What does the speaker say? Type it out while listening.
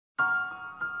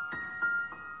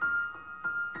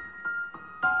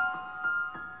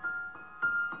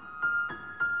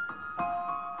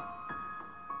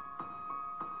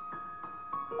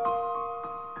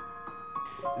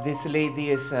This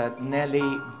lady is Nelly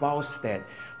Boustead,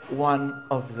 one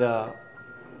of the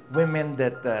women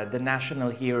that the national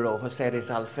hero Jose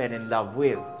Rizal fell in love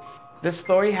with. The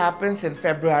story happens in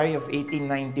February of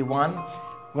 1891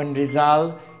 when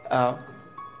Rizal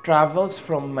travels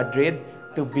from Madrid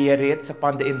to Biarritz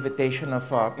upon the invitation of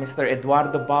Mr.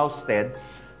 Eduardo Boustead,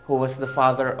 who was the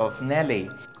father of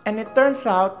Nelly. And it turns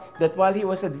out that while he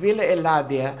was at Villa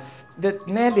Eladia, that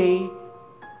Nelly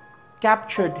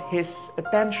captured his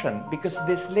attention because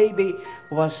this lady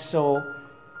was so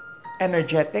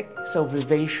energetic, so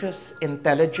vivacious,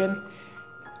 intelligent,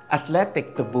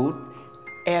 athletic to boot,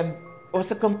 and was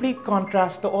a complete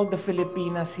contrast to all the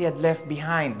Filipinas he had left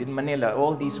behind in Manila,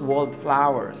 all these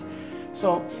wallflowers.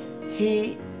 So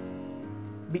he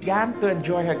began to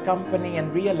enjoy her company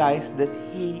and realized that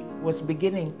he was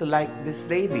beginning to like this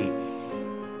lady.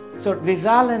 So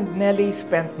Rizal and Nelly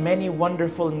spent many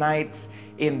wonderful nights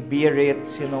in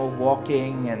Biarritz,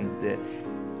 walking and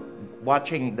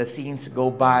watching the scenes go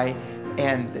by,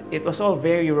 and it was all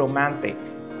very romantic,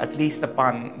 at least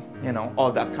upon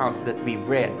all the accounts that we've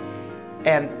read.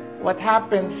 And what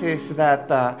happens is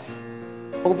that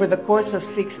over the course of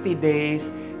 60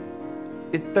 days,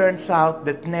 it turns out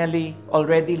that Nelly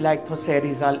already liked Jose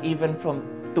Rizal even from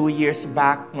 2 years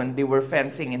back when they were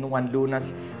fencing in Juan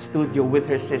Luna's studio with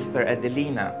her sister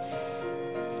Adelina.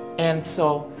 And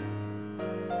so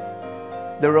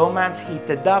the romance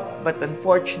heated up, but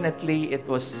unfortunately it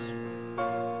was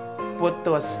put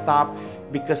to a stop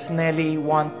because Nelly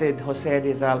wanted Jose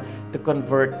Rizal to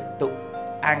convert to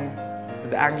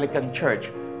the Anglican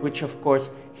Church, which of course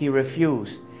he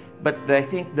refused. But I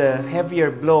think the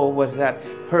heavier blow was that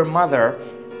her mother,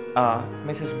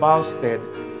 Mrs. Boustead,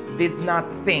 did not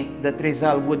think that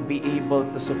Rizal would be able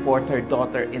to support her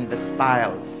daughter in the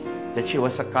style that she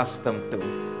was accustomed to.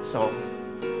 So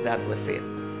that was it.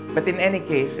 But in any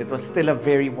case, it was still a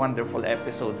very wonderful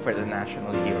episode for the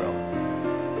national hero.